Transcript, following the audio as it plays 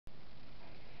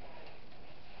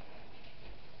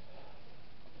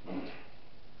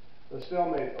The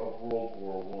stalemate of World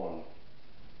War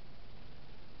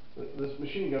I. This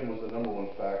machine gun was the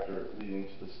 #1 factor leading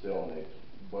to the stalemate,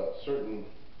 but certainly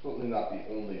not the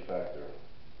only factor.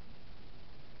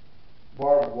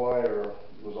 Barbed wire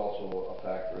was also a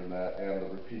factor in that, and the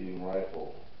repeating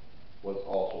rifle was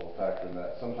also a factor in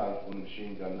that. Sometimes when the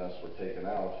machine gun nests were taken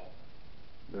out,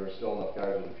 there were still enough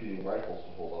guys with repeating rifles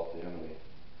to hold off the enemy.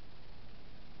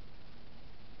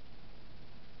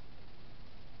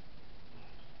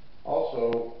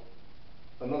 Also,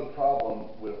 another problem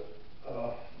with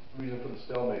reason for the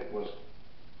stalemate was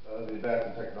the advance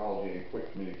in technology and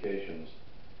quick communications.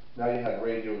 Now you had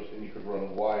radios and you could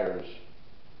run wires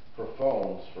for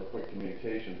phones for quick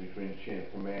communications between the chain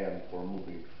of command for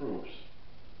moving troops.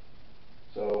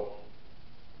 So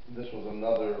this was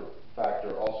another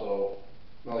factor. Also,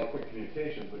 not only quick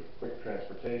communications but quick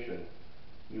transportation.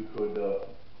 You could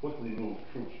quickly move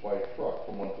troops by truck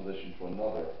from one position to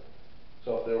another.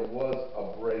 So if there was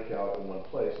a breakout in one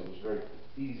place, it was very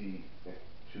easy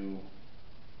to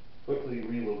quickly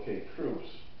relocate troops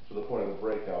to the point of the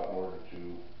breakout in order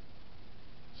to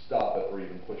stop it or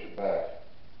even push it back.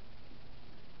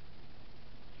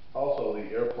 Also,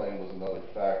 the airplane was another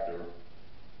factor.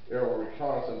 Aerial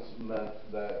reconnaissance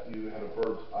meant that you had a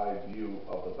bird's eye view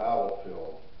of the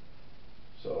battlefield.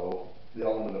 So the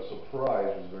element of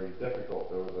surprise was very difficult.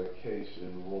 There was a case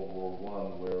in World War I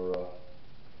where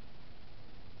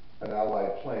an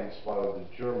Allied plane spotted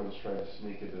the Germans trying to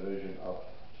sneak a division up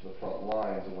to the front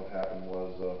lines, and what happened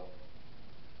was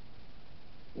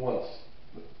once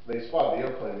they spotted the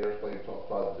airplane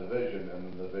spotted the division,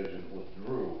 and the division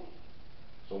withdrew.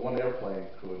 So one airplane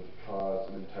could cause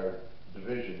an entire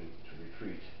division to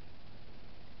retreat.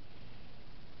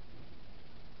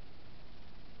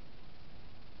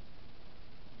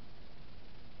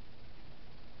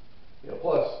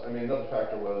 Plus, I mean, another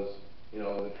factor was,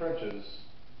 the trenches,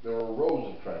 there were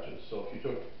rows of trenches. So if you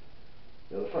took,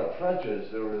 the front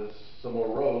trenches, there was some more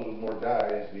rows with more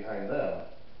guys behind them.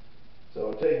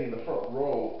 So taking the front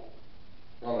row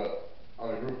on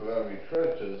a group of enemy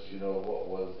trenches, what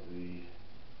was the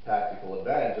tactical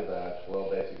advantage of that? Well,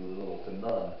 basically little to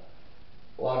none.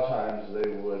 A lot of times they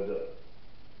would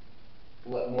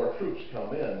let more troops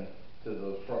come in to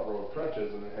those front row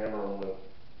trenches and then hammer them with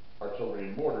artillery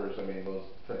and mortars. I mean, those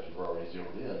trenches were already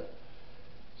zeroed in.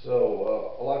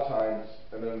 So a lot of times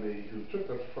an enemy who took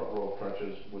the front row of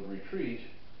trenches would retreat,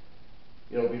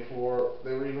 before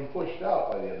they were even pushed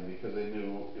out by the enemy, because they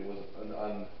knew it was an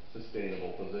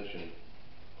unsustainable position.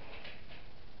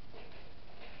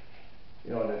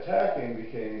 And in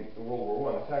World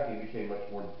War I, attacking became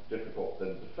much more difficult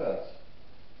than defense.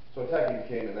 So attacking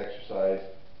became an exercise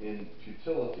in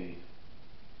futility.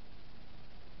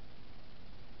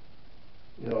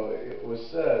 It was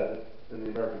said in the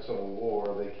American Civil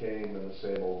War, they came in the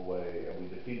same old way, and we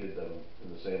defeated them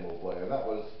in the same old way. And that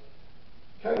was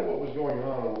kind of what was going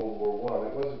on in World War I.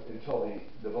 It wasn't until the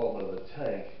development of the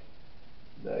tank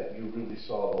that you really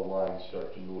saw the lines start